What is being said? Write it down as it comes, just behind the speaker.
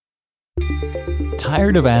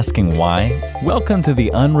Tired of asking why? Welcome to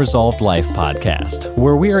the Unresolved Life podcast,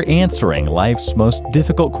 where we are answering life's most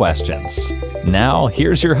difficult questions. Now,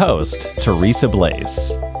 here's your host, Teresa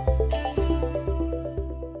Blaze.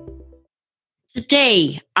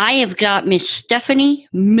 Today, I have got Miss Stephanie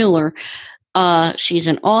Miller. She's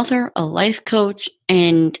an author, a life coach,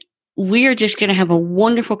 and we are just going to have a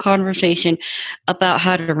wonderful conversation about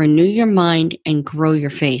how to renew your mind and grow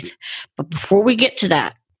your faith. But before we get to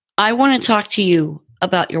that, I want to talk to you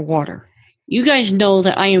about your water. You guys know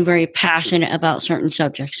that I am very passionate about certain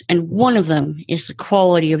subjects, and one of them is the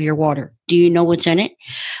quality of your water. Do you know what's in it?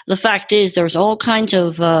 The fact is there's all kinds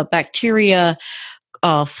of bacteria,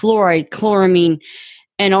 fluoride, chloramine,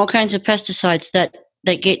 and all kinds of pesticides that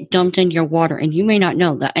get dumped in your water, and you may not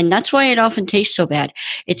know that. And that's why it often tastes so bad.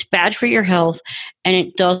 It's bad for your health, and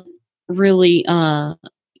it doesn't really,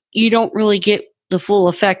 you don't really get the full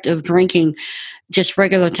effect of drinking just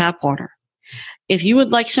regular tap water. If you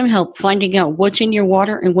would like some help finding out what's in your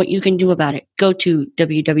water and what you can do about it, go to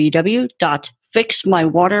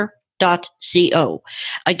www.fixmywater.co.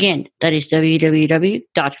 Again, that is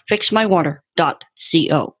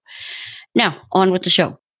www.fixmywater.co. Now, on with the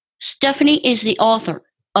show. Stephanie is the author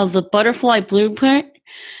of The Butterfly Blueprint,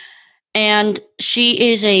 and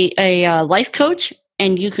she is a life coach,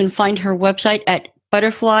 and you can find her website at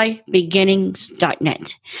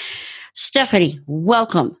butterflybeginnings.net. Stephanie,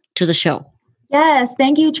 welcome to the show. Yes,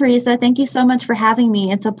 thank you, Teresa. Thank you so much for having me.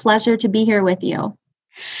 It's a pleasure to be here with you.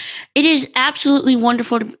 It is absolutely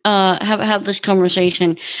wonderful to have this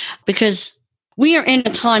conversation, because we are in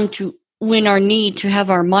a time when our need to have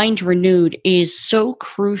our mind renewed is so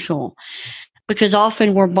crucial, because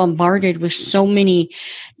often we're bombarded with so many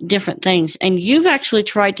different things. And you've actually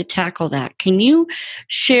tried to tackle that. Can you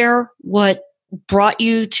share what brought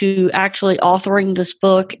you to actually authoring this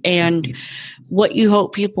book and what you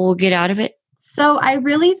hope people will get out of it? So I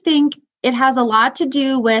really think it has a lot to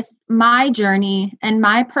do with my journey and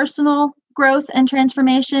my personal growth and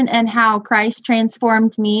transformation and how Christ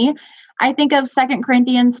transformed me. I think of 2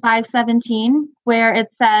 Corinthians 5:17, where it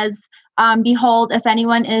says, behold, if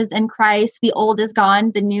anyone is in Christ, the old is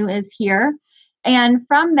gone, the new is here. And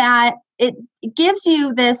from that, it gives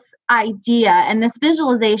you this idea and this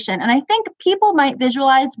visualization. And I think people might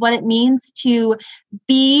visualize what it means to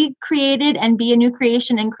be created and be a new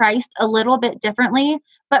creation in Christ a little bit differently.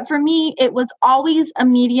 But for me, it was always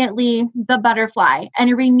immediately the butterfly.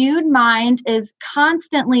 And a renewed mind is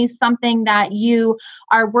constantly something that you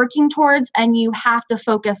are working towards and you have to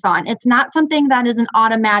focus on. It's not something that is an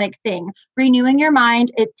automatic thing. Renewing your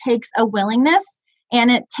mind, it takes a willingness,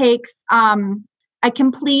 and it takes a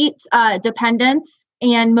complete dependence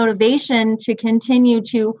and motivation to continue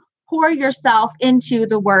to pour yourself into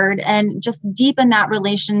the Word and just deepen that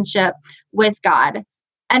relationship with God.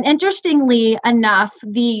 And interestingly enough,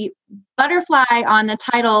 the butterfly on the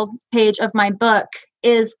title page of my book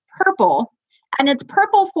is purple, and it's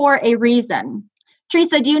purple for a reason.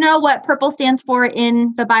 Teresa, do you know what purple stands for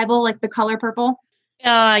in the Bible, like the color purple?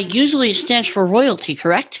 Usually it stands for royalty,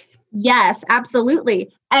 correct? Yes,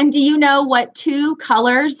 absolutely. And do you know what two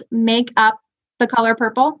colors make up the color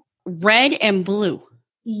purple? Red and blue.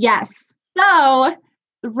 Yes. So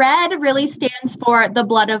red really stands for the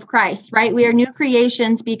blood of Christ, right? We are new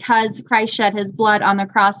creations because Christ shed his blood on the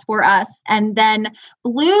cross for us. And then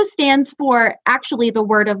blue stands for actually the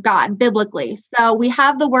word of God biblically. So we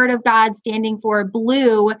have the word of God standing for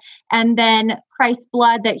blue, and then Christ's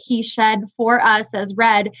blood that he shed for us as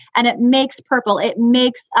red, and it makes purple. It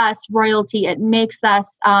makes us royalty. It makes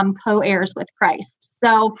us co-heirs with Christ.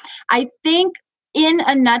 So I think in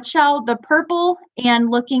a nutshell, the purple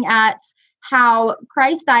and looking at how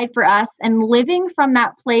Christ died for us and living from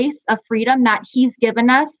that place of freedom that he's given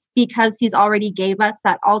us because he's already gave us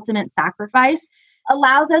that ultimate sacrifice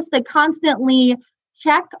allows us to constantly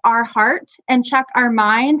check our heart and check our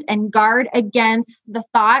mind and guard against the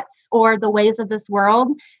thoughts or the ways of this world.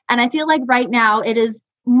 And I feel like right now it is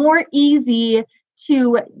more easy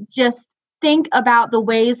to just think about the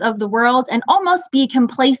ways of the world and almost be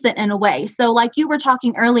complacent in a way. So like you were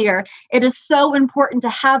talking earlier, it is so important to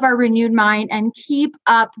have our renewed mind and keep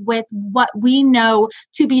up with what we know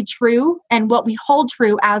to be true and what we hold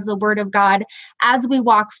true as the word of God as we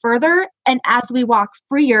walk further and as we walk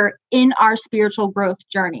freer in our spiritual growth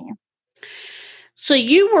journey. So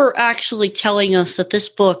you were actually telling us that this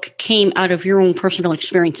book came out of your own personal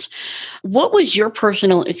experience. What was your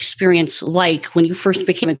personal experience like when you first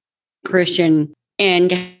became a Christian,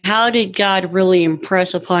 and how did God really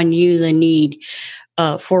impress upon you the need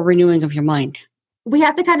for renewing of your mind? We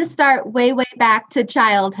have to kind of start way back to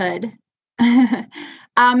childhood.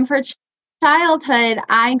 For childhood,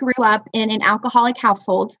 I grew up in an alcoholic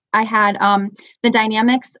household. I had the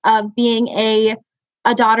dynamics of being a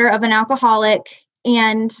daughter of an alcoholic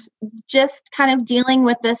and just kind of dealing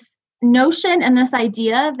with this notion and this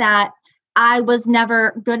idea that I was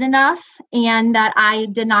never good enough and that I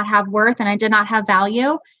did not have worth and I did not have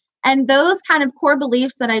value. And those kind of core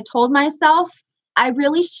beliefs that I told myself, I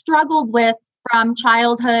really struggled with from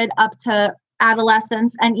childhood up to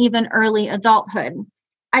adolescence and even early adulthood.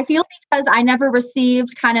 I feel because I never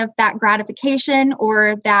received kind of that gratification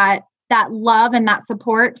or that love and that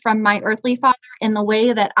support from my earthly father in the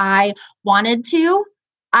way that I wanted to,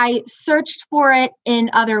 I searched for it in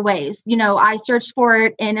other ways. I searched for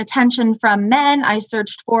it in attention from men. I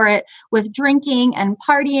searched for it with drinking and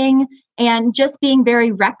partying and just being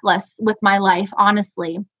very reckless with my life,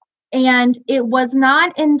 honestly. And it was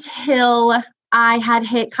not until I had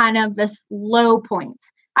hit kind of this low point.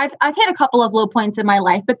 I've hit a couple of low points in my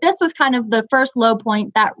life, but this was kind of the first low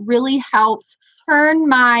point that really helped turn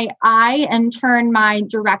my eye and turn my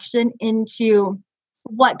direction into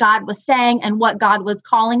what God was saying and what God was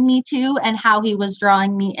calling me to and how he was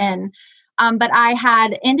drawing me in. But I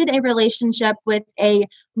had ended a relationship with a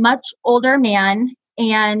much older man,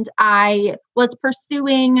 and I was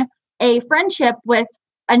pursuing a friendship with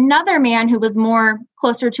another man who was more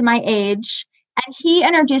closer to my age. And he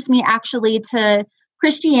introduced me actually to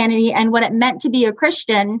Christianity and what it meant to be a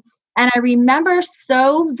Christian. And I remember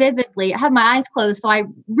so vividly, I have my eyes closed, so I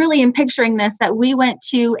really am picturing this, that we went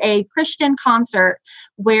to a Christian concert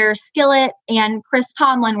where Skillet and Chris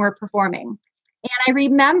Tomlin were performing. And I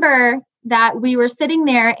remember that we were sitting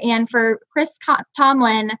there, and for Chris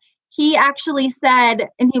Tomlin, he actually said,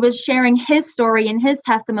 and he was sharing his story and his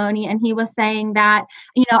testimony, and he was saying that,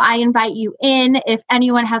 I invite you in. If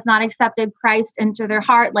anyone has not accepted Christ into their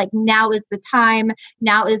heart, like now is the time,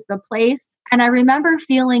 now is the place. And I remember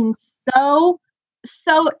feeling so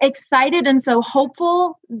excited and so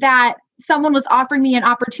hopeful that someone was offering me an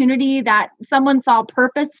opportunity, that someone saw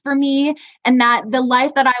purpose for me, and that the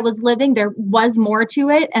life that I was living, there was more to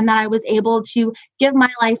it, and that I was able to give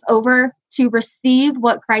my life over to receive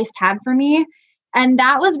what Christ had for me. And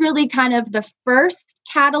that was really kind of the first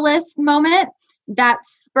catalyst moment that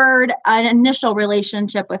spurred an initial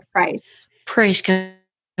relationship with Christ. Praise God.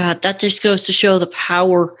 That just goes to show the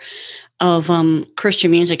power of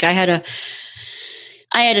Christian music. I had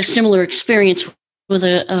a similar experience with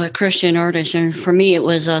a Christian artist, and for me it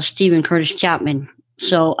was Stephen Curtis Chapman.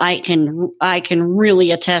 So I can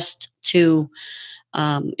really attest to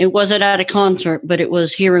it wasn't at a concert, but it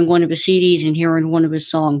was hearing one of his CDs and hearing one of his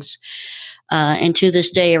songs. And to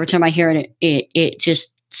this day, every time I hear it, it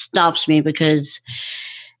just stops me, because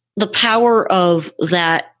the power of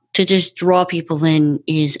that to just draw people in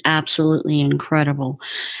is absolutely incredible.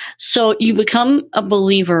 So you become a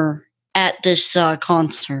believer at this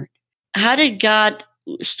concert. How did God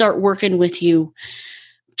start working with you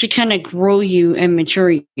to kind of grow you and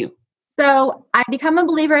mature you? So I become a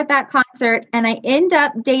believer at that concert, and I end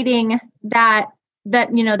up dating that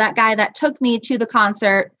guy that took me to the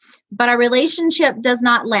concert, but our relationship does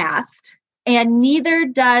not last, and neither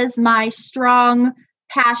does my strong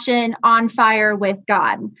passion on fire with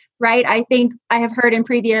God, right? I think I have heard in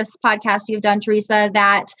previous podcasts you've done, Teresa,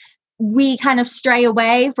 that we kind of stray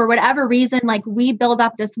away for whatever reason, like we build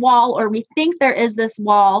up this wall, or we think there is this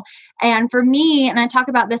wall. And for me, and I talk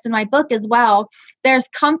about this in my book as well, there's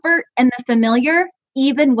comfort in the familiar,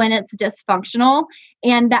 even when it's dysfunctional.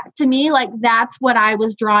 And that, to me, like that's what I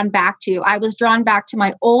was drawn back to. I was drawn back to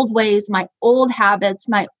my old ways, my old habits,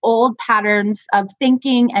 my old patterns of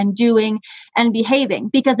thinking and doing and behaving,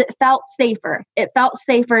 because it felt safer. It felt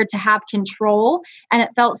safer to have control, and it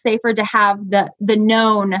felt safer to have the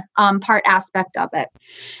known part aspect of it.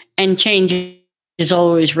 And change is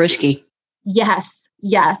always risky. Yes.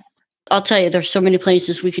 I'll tell you, there's so many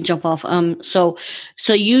places we can jump off. So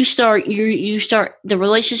you start the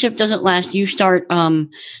relationship doesn't last. You start kind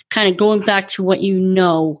of going back to what you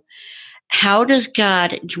know. How does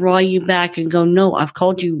God draw you back and go, no, I've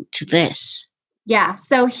called you to this? Yeah.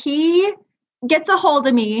 So he gets a hold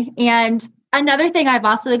of me. And another thing I've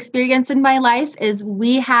also experienced in my life is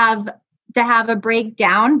we have to have a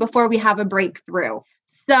breakdown before we have a breakthrough.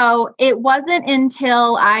 So it wasn't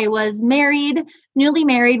until I was newly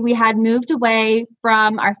married, we had moved away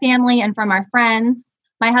from our family and from our friends.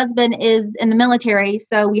 My husband is in the military,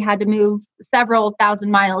 so we had to move several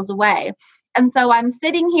thousand miles away. And so I'm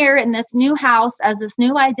sitting here in this new house as this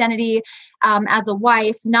new identity as a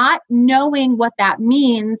wife, not knowing what that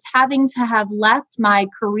means, having to have left my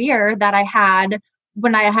career that I had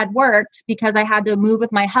when I had worked, because I had to move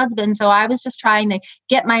with my husband. So I was just trying to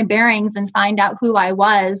get my bearings and find out who I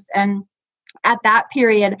was. And at that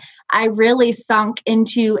period, I really sunk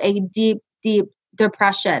into a deep, deep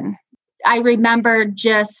depression. I remember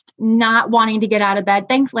just not wanting to get out of bed.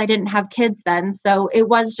 Thankfully, I didn't have kids then, so it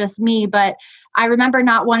was just me. But I remember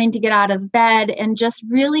not wanting to get out of bed and just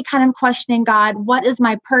really kind of questioning God, what is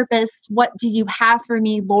my purpose? What do you have for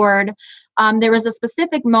me, Lord? There was a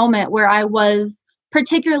specific moment where I was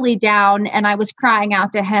particularly down and I was crying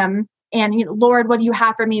out to him. And, Lord, what do you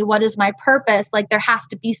have for me? What is my purpose? Like, there has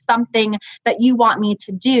to be something that you want me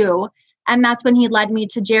to do. And that's when he led me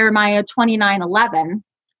to Jeremiah 29:11.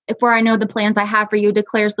 For I know the plans I have for you,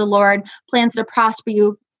 declares the Lord, plans to prosper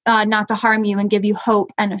you, not to harm you, and give you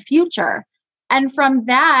hope and a future. And from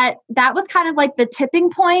that was kind of like the tipping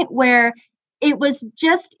point where it was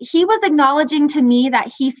just, he was acknowledging to me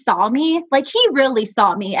that he saw me, like he really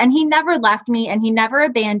saw me, and he never left me and he never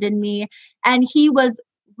abandoned me. And he was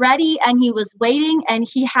ready and he was waiting and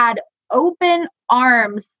he had open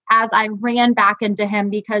arms as I ran back into him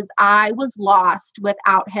because I was lost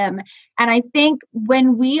without him. And I think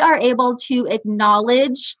when we are able to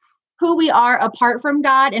acknowledge who we are apart from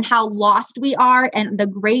God and how lost we are and the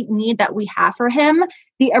great need that we have for him,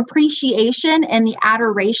 the appreciation and the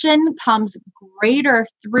adoration comes greater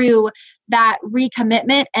through that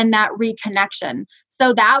recommitment and that reconnection.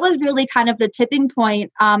 So that was really kind of the tipping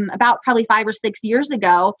point about probably 5 or 6 years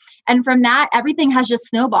ago. And from that, everything has just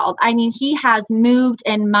snowballed. I mean, he has moved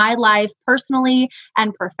in my life personally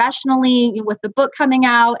and professionally with the book coming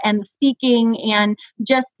out and the speaking, and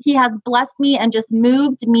just he has blessed me and just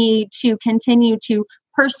moved me to continue to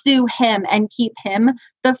pursue him and keep him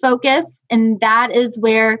the focus. And that is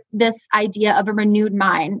where this idea of a renewed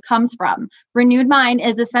mind comes from. Renewed mind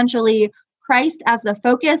is essentially Christ as the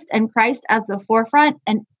focus and Christ as the forefront,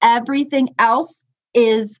 and everything else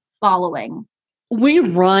is following. We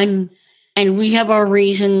run and we have our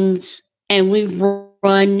reasons and we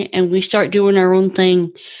run and we start doing our own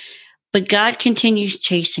thing, but God continues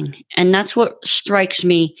chasing. And that's what strikes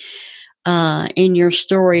me in your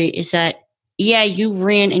story is that, yeah, you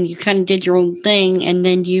ran and you kind of did your own thing, and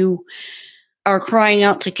then you are crying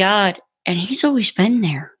out to God, and he's always been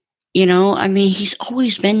there. I mean, he's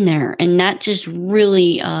always been there, and that just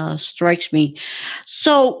really strikes me.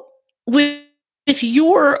 So with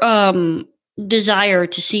your desire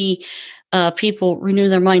to see people renew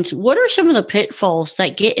their minds, what are some of the pitfalls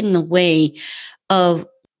that get in the way of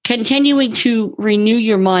continuing to renew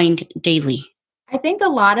your mind daily? I think a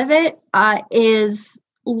lot of it is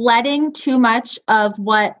letting too much of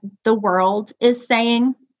what the world is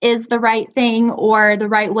saying is the right thing or the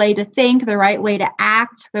right way to think, the right way to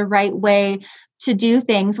act, the right way to do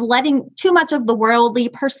things. Letting too much of the worldly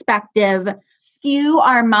perspective skew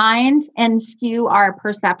our mind and skew our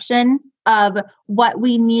perception of what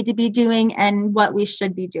we need to be doing and what we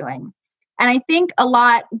should be doing. And I think a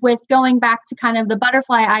lot with going back to kind of the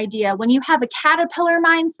butterfly idea, when you have a caterpillar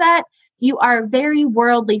mindset, you are very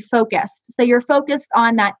worldly focused. So you're focused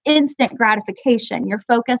on that instant gratification. You're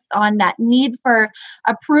focused on that need for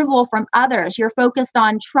approval from others. You're focused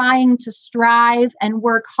on trying to strive and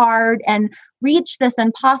work hard and reach this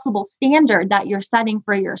impossible standard that you're setting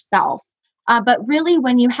for yourself. But really,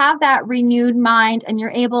 when you have that renewed mind and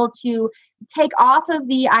you're able to take off of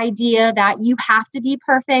the idea that you have to be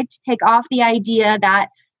perfect, take off the idea that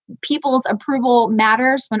people's approval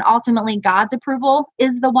matters when ultimately God's approval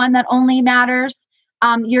is the one that only matters,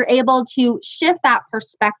 you're able to shift that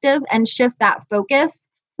perspective and shift that focus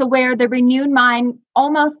to where the renewed mind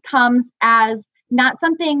almost comes as not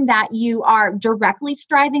something that you are directly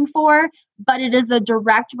striving for, but it is a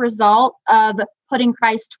direct result of putting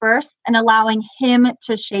Christ first and allowing him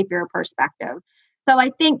to shape your perspective. So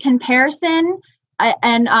I think comparison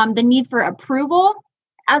and the need for approval,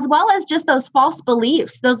 as well as just those false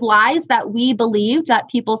beliefs, those lies that we believed that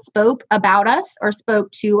people spoke about us or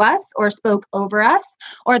spoke to us or spoke over us,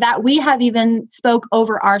 or that we have even spoke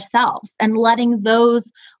over ourselves, and letting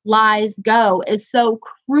those lies go is so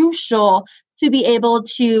crucial to be able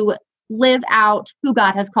to live out who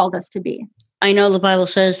God has called us to be. I know the Bible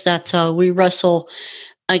says that we wrestle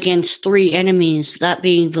against 3 enemies, that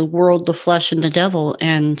being the world, the flesh, and the devil.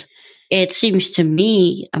 And it seems to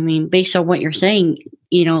me, I mean, based on what you're saying,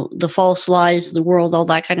 the false lies, the world, all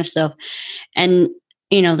that kind of stuff. And,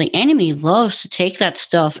 the enemy loves to take that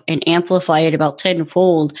stuff and amplify it about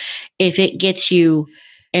tenfold if it gets you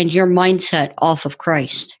and your mindset off of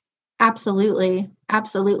Christ. Absolutely.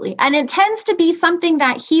 Absolutely. And it tends to be something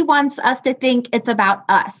that he wants us to think it's about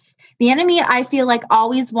us. The enemy, I feel like,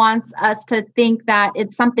 always wants us to think that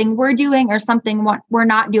it's something we're doing or something we're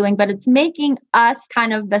not doing, but it's making us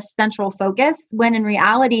kind of the central focus, when in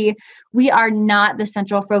reality, we are not the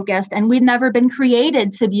central focus, and we've never been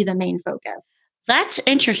created to be the main focus. That's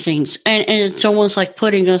interesting. And it's almost like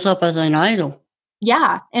putting us up as an idol.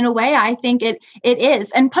 Yeah, in a way, I think it is.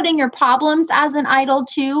 And putting your problems as an idol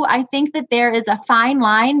too. I think that there is a fine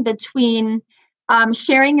line between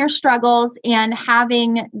sharing your struggles and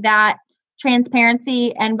having that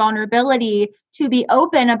transparency and vulnerability to be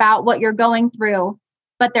open about what you're going through.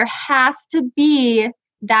 But there has to be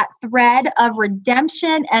that thread of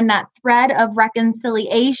redemption and that thread of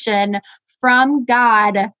reconciliation from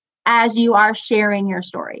God as you are sharing your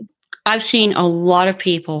story. I've seen a lot of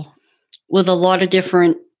people with a lot of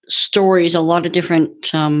different stories, a lot of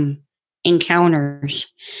different encounters.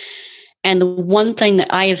 And the one thing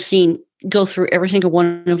that I have seen go through every single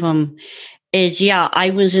one of them is,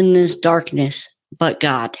 I was in this darkness, but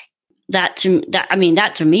God. That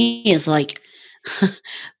to me is like,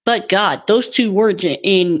 but God. Those two words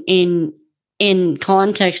in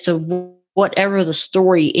context of whatever the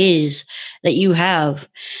story is that you have,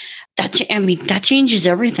 that changes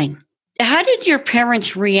everything. How did your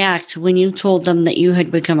parents react when you told them that you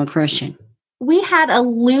had become a Christian? We had a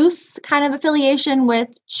loose kind of affiliation with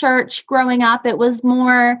church growing up. It was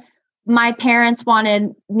more, my parents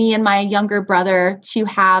wanted me and my younger brother to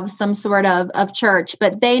have some sort of church,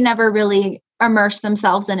 but they never really immersed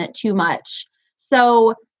themselves in it too much.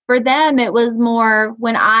 So for them, it was more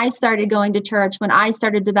when I started going to church, when I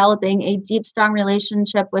started developing a deep, strong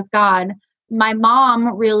relationship with God. My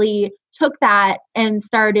mom really took that and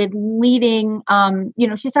started leading,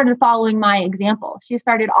 she started following my example. She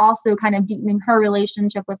started also kind of deepening her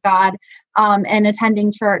relationship with God and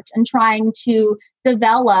attending church and trying to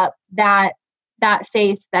develop that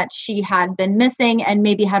faith that she had been missing and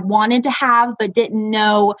maybe had wanted to have, but didn't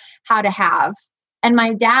know how to have. And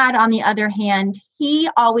my dad, on the other hand, he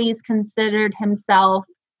always considered himself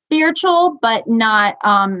spiritual, but not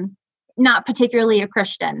particularly a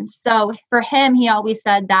Christian. So for him, he always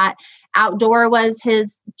said that outdoor was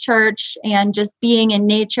his church and just being in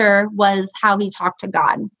nature was how he talked to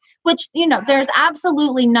God, which, there's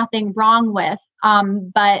absolutely nothing wrong with.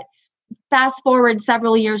 But fast forward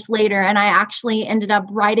several years later, and I actually ended up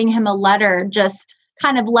writing him a letter, just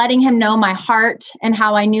kind of letting him know my heart and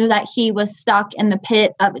how I knew that he was stuck in the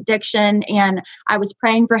pit of addiction. And I was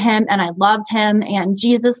praying for him and I loved him and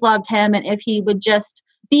Jesus loved him. And if he would just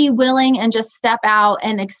be willing and just step out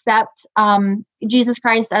and accept Jesus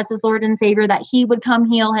Christ as his Lord and Savior, that he would come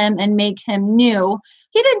heal him and make him new.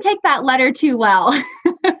 He didn't take that letter too well.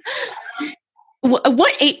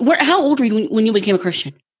 How old were you when you became a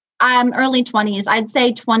Christian? Early 20s. I'd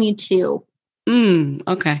say 22.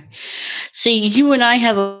 Okay. See, you and I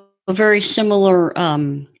have a very similar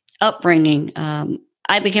upbringing.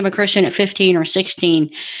 I became a Christian at 15 or 16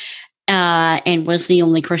 and was the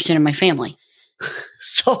only Christian in my family.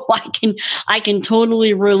 So I can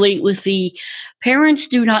totally relate with the parents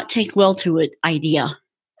do not take well to it idea.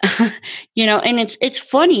 And it's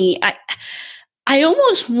funny. I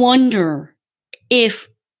almost wonder if,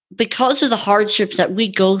 because of the hardships that we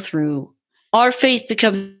go through, our faith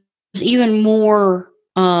becomes even more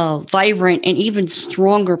vibrant and even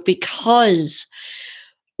stronger because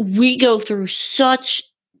we go through such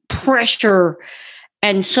pressure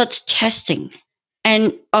and such testing.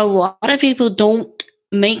 And a lot of people don't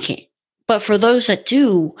make it. But for those that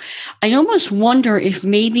do, I almost wonder if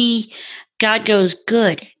maybe God goes,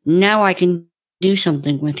 good, now I can do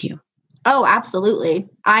something with you. Oh, absolutely.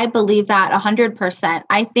 I believe that 100%.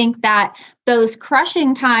 I think that those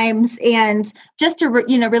crushing times, and just to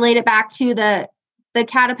relate it back to the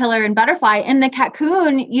caterpillar and butterfly in the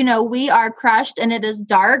cocoon, we are crushed and it is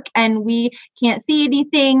dark and we can't see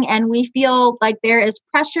anything and we feel like there is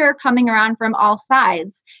pressure coming around from all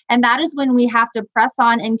sides. And that is when we have to press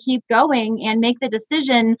on and keep going and make the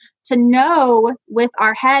decision to know with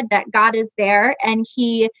our head that God is there and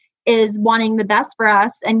he is wanting the best for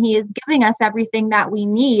us and he is giving us everything that we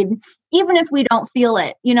need, even if we don't feel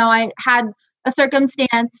it. I had a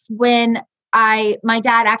circumstance when my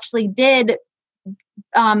dad actually did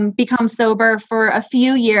become sober for a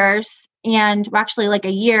few years, and actually like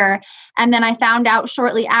a year. And then I found out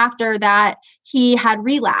shortly after that he had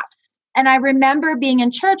relapsed. And I remember being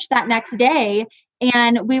in church that next day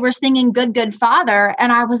and we were singing Good, Good Father.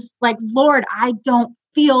 And I was like, Lord, I don't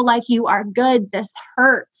feel like you are good. This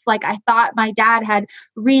hurts. Like I thought my dad had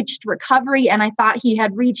reached recovery and I thought he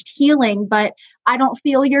had reached healing, but I don't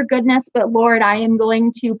feel your goodness. But Lord, I am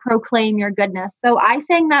going to proclaim your goodness. So I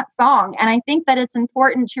sang that song. And I think that it's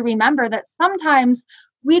important to remember that sometimes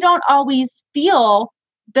we don't always feel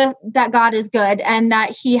that God is good and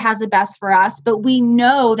that he has the best for us, but we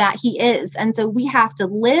know that he is. And so we have to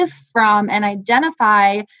live from and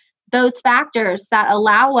identify those factors that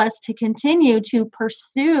allow us to continue to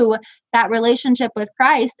pursue that relationship with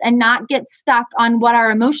Christ and not get stuck on what our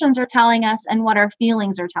emotions are telling us and what our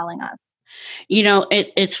feelings are telling us.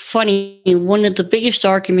 It's funny. One of the biggest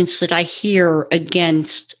arguments that I hear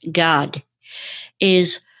against God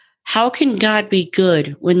is, how can God be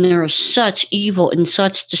good when there is such evil and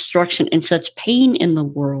such destruction and such pain in the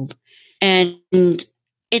world? And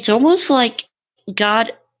it's almost like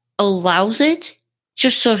God allows it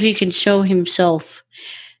just so he can show himself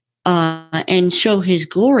and show his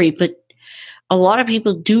glory. But a lot of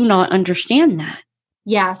people do not understand that.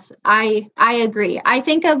 Yes, I agree. I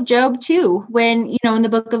think of Job too, when, in the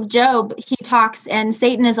book of Job, he talks and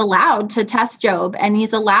Satan is allowed to test Job and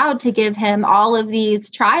he's allowed to give him all of these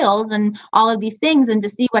trials and all of these things and to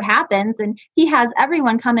see what happens. And he has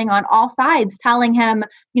everyone coming on all sides telling him,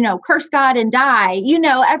 curse God and die,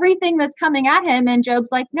 everything that's coming at him. And Job's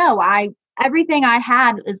like, no, everything I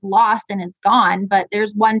had is lost and it's gone, but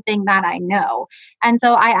there's one thing that I know. And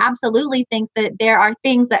so I absolutely think that there are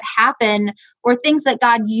things that happen or things that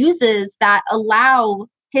God uses that allow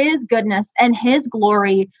his goodness and his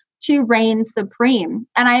glory to reign supreme.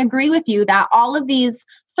 And I agree with you that all of these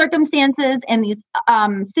circumstances and these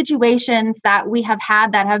situations that we have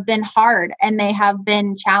had that have been hard and they have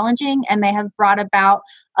been challenging and they have brought about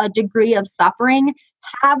a degree of suffering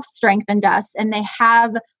have strengthened us and they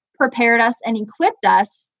have prepared us and equipped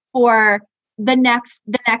us for the next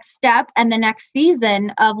step and the next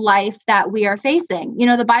season of life that we are facing.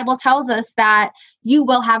 The Bible tells us that you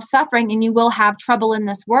will have suffering and you will have trouble in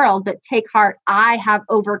this world, but take heart, I have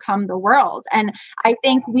overcome the world. And I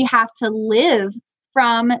think we have to live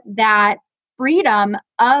from that freedom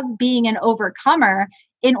of being an overcomer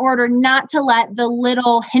in order not to let the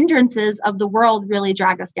little hindrances of the world really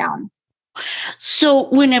drag us down. So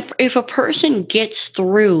if a person gets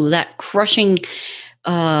through that crushing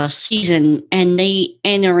season and they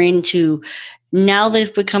enter into, now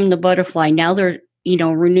they've become the butterfly, now they're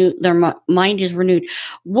renewed, their mind is renewed,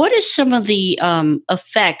 what is some of the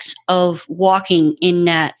effects of walking in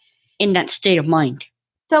that state of mind?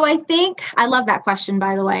 So I love that question,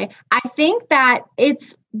 by the way. I think that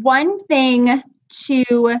it's one thing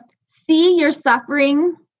to see your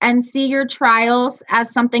suffering and see your trials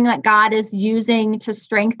as something that God is using to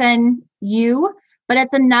strengthen you. But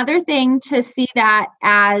it's another thing to see that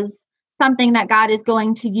as something that God is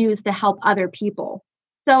going to use to help other people.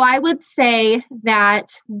 So I would say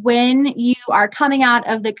that when you are coming out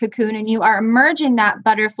of the cocoon and you are emerging that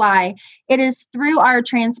butterfly, it is through our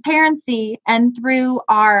transparency and through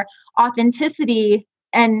our authenticity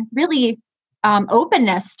and really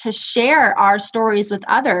openness to share our stories with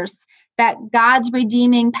others that God's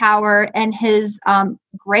redeeming power and his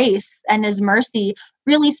grace and his mercy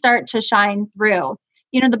really start to shine through.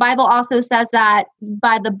 The Bible also says that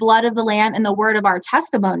by the blood of the Lamb and the word of our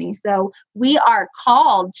testimony. So we are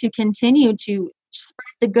called to continue to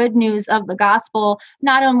spread the good news of the gospel,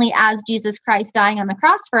 not only as Jesus Christ dying on the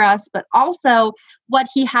cross for us, but also what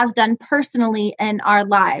he has done personally in our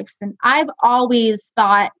lives. And I've always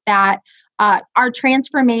thought that our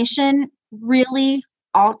transformation really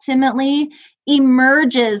ultimately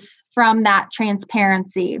emerges from that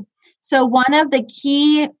transparency. So one of the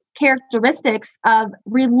key characteristics of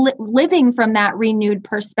living from that renewed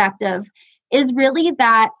perspective is really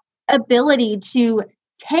that ability to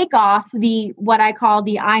take off what I call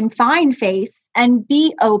the I'm fine face and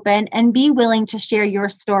be open and be willing to share your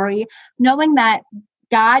story, knowing that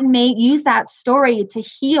God may use that story to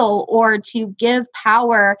heal or to give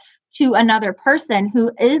power to another person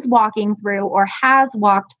who is walking through or has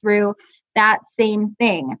walked through that same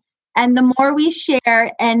thing. And the more we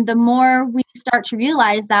share and the more we start to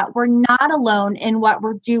realize that we're not alone in what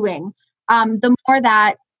we're doing, the more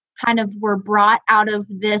that kind of we're brought out of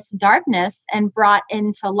this darkness and brought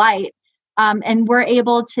into light. And we're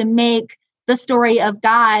able to make the story of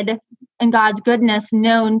God and God's goodness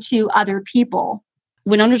known to other people.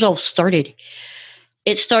 When Unresolved started,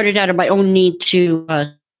 it started out of my own need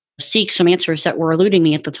to seek some answers that were eluding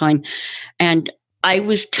me at the time. And I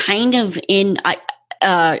was kind of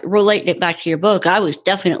relating it back to your book, I was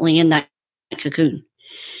definitely in that cocoon.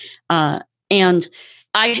 And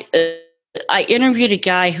I interviewed a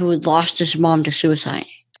guy who had lost his mom to suicide.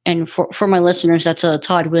 And for my listeners, that's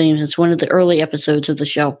Todd Williams. It's one of the early episodes of the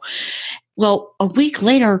show. Well, a week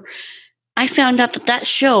later, I found out that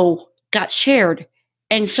show got shared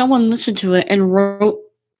and someone listened to it and wrote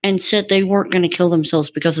and said they weren't going to kill themselves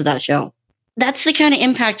because of that show. That's the kind of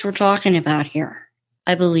impact we're talking about here.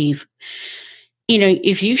 I believe.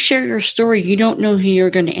 If you share your story, you don't know who you're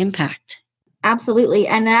going to impact. Absolutely.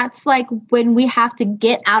 And that's like when we have to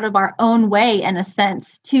get out of our own way, in a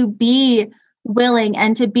sense, to be willing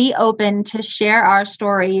and to be open to share our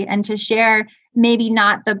story and to share maybe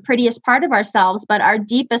not the prettiest part of ourselves, but our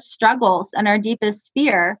deepest struggles and our deepest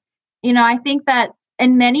fear. I think that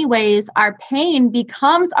in many ways, our pain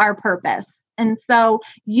becomes our purpose. And so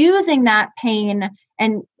using that pain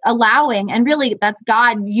and allowing, and really that's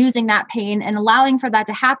God using that pain and allowing for that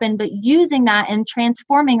to happen, but using that and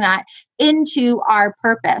transforming that into our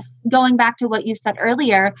purpose. Going back to what you said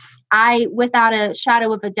earlier, I, without a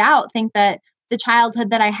shadow of a doubt, think that the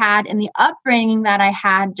childhood that I had and the upbringing that I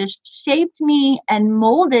had just shaped me and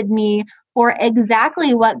molded me for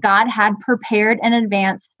exactly what God had prepared in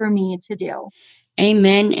advance for me to do.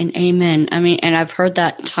 Amen and amen. And I've heard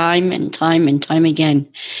that time and time and time again.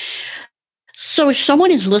 So if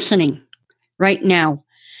someone is listening right now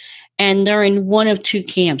and they're in one of two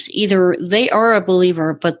camps, either they are a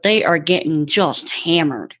believer, but they are getting just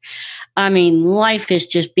hammered. Life is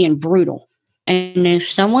just being brutal. And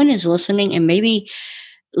if someone is listening and maybe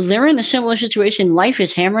they're in a similar situation, life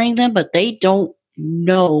is hammering them, but they don't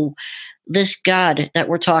know this God that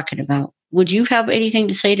we're talking about. Would you have anything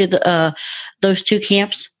to say to those two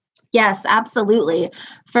camps? Yes, absolutely.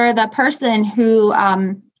 For the person who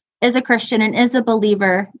is a Christian and is a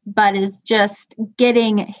believer, but is just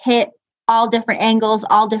getting hit all different angles,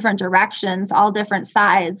 all different directions, all different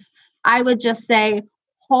sides, I would just say,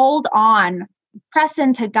 hold on. Press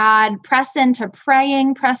into God, press into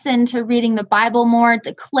praying, press into reading the Bible more,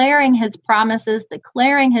 declaring his promises,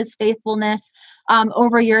 declaring his faithfulness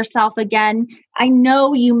over yourself again. I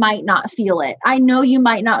know you might not feel it. I know you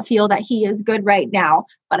might not feel that he is good right now,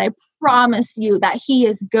 but I promise you that he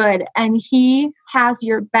is good and he has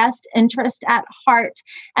your best interest at heart.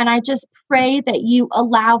 And I just pray that you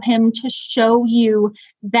allow him to show you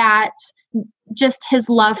that, just his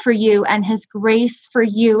love for you and his grace for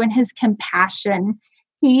you and his compassion.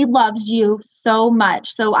 He loves you so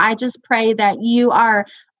much. So I just pray that you are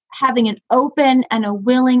having an open and a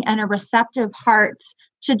willing and a receptive heart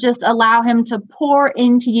to just allow him to pour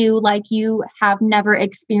into you like you have never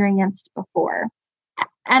experienced before.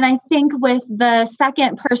 And I think with the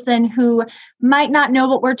second person who might not know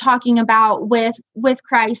what we're talking about with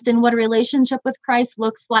Christ and what a relationship with Christ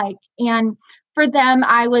looks like, and for them,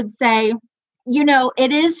 I would say,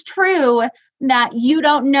 it is true that you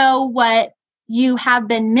don't know what you have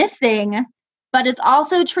been missing, but it's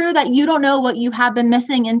also true that you don't know what you have been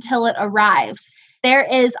missing until it arrives. There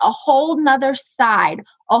is a whole nother side,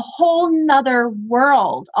 a whole nother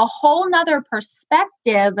world, a whole nother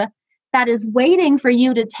perspective that is waiting for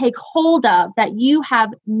you to take hold of that you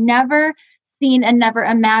have never seen and never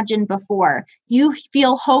imagined before. You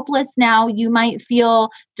feel hopeless now. You might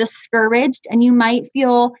feel discouraged and you might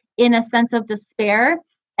feel in a sense of despair.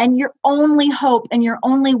 And your only hope and your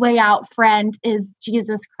only way out, friend, is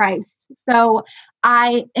Jesus Christ. So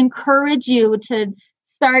I encourage you to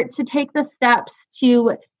start to take the steps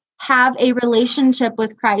to have a relationship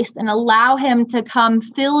with Christ and allow him to come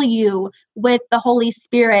fill you with the Holy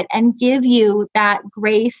Spirit and give you that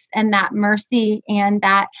grace and that mercy and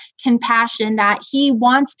that compassion that he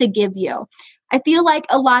wants to give you. I feel like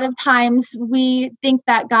a lot of times we think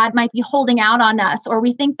that God might be holding out on us, or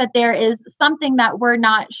we think that there is something that we're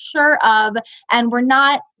not sure of and we're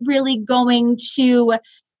not really going to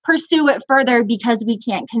pursue it further because we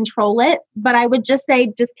can't control it. But I would just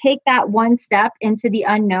say, just take that one step into the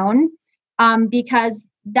unknown, because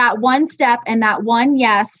that one step and that one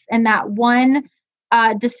yes and that one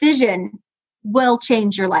decision will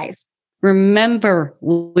change your life. Remember,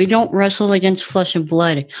 we don't wrestle against flesh and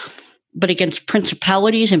blood, but against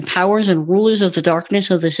principalities and powers and rulers of the darkness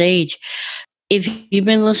of this age. If you've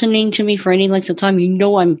been listening to me for any length of time, you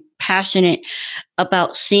know I'm passionate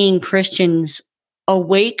about seeing Christians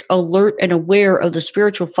awake, alert, and aware of the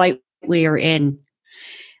spiritual fight we are in.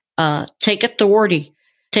 Take authority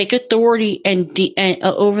and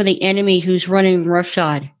over the enemy who's running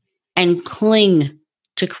roughshod, and cling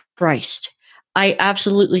to Christ. I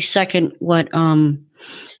absolutely second what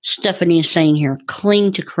Stephanie is saying here.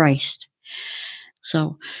 Cling to Christ.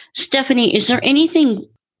 So, Stephanie, is there anything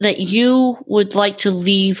that you would like to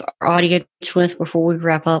leave our audience with before we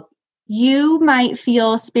wrap up? You might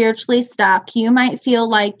feel spiritually stuck. You might feel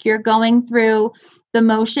like you're going through the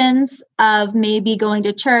motions of maybe going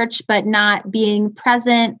to church, but not being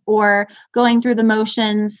present, or going through the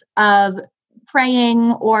motions of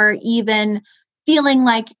praying, or even feeling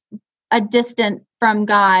like a distance from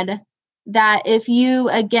God. That if you,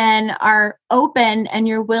 again, are open and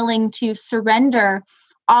you're willing to surrender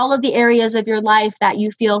all of the areas of your life that you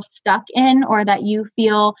feel stuck in or that you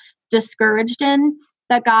feel discouraged in,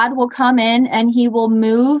 that God will come in and he will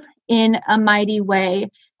move in a mighty way.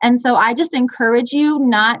 And so I just encourage you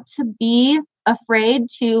not to be afraid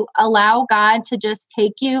to allow God to just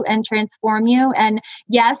take you and transform you. And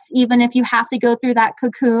yes, even if you have to go through that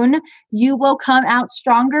cocoon, you will come out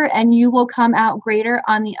stronger and you will come out greater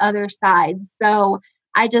on the other side. So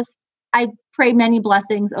I pray many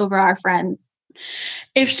blessings over our friends.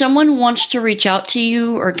 If someone wants to reach out to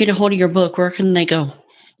you or get a hold of your book, where can they go?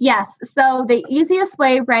 Yes. So the easiest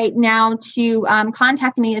way right now to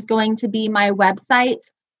contact me is going to be my website,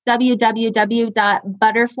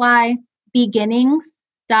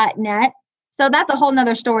 www.butterflybeginnings.net. So that's a whole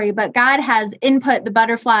nother story, but God has input the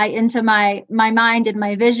butterfly into my mind and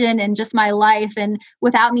my vision and just my life, and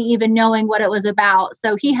without me even knowing what it was about.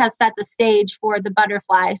 So he has set the stage for the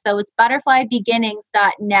butterfly. So it's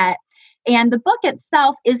butterflybeginnings.net. And the book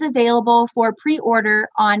itself is available for pre-order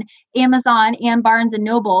on Amazon and Barnes &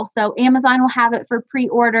 Noble. So Amazon will have it for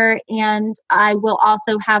pre-order, and I will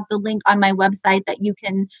also have the link on my website that you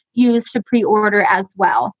can use to pre-order as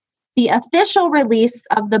well. The official release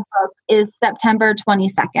of the book is September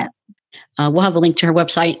 22nd. We'll have a link to her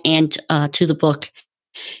website and to the book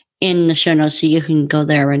in the show notes, so you can go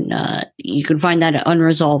there and you can find that at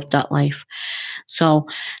unresolved.life. So,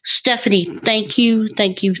 Stephanie, thank you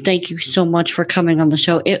so much for coming on the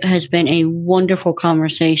show. It has been a wonderful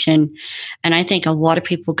conversation, and I think a lot of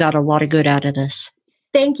people got a lot of good out of this.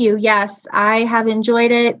 Thank you. Yes, I have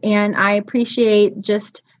enjoyed it, and I appreciate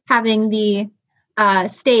just having the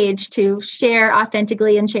stage to share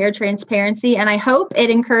authentically and share transparency. And I hope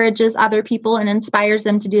it encourages other people and inspires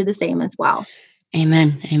them to do the same as well.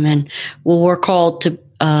 Amen. Well, we're called to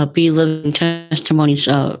be living testimonies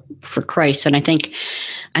for Christ, and I think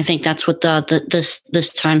that's what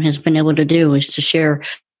this time has been able to do, is to share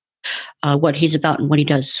what he's about and what he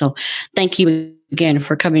does. So, thank you again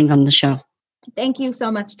for coming on the show. Thank you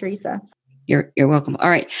so much, Teresa. You're welcome. All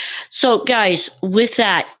right, so guys, with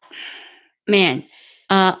that, man,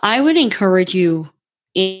 I would encourage you,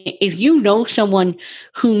 if you know someone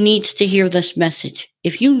who needs to hear this message,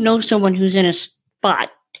 if you know someone who's in a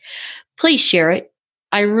spot, please share it.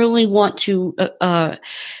 I really want to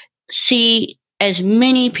see as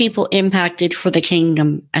many people impacted for the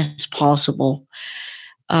kingdom as possible.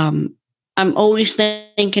 I'm always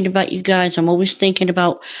thinking about you guys. I'm always thinking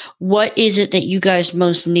about what is it that you guys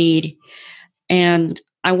most need. And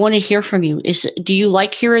I want to hear from you. Do you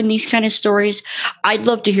like hearing these kind of stories? I'd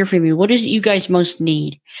love to hear from you. What is it you guys most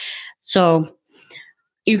need? So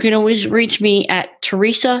you can always reach me at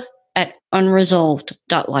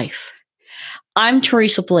teresa@unresolved.life. I'm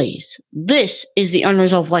Teresa Blaze. This is the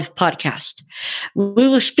Unresolved Life Podcast. We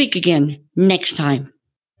will speak again next time.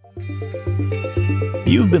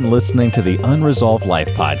 You've been listening to the Unresolved Life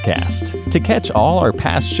Podcast. To catch all our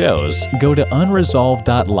past shows, go to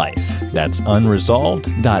unresolved.life. That's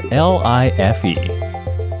unresolved.life.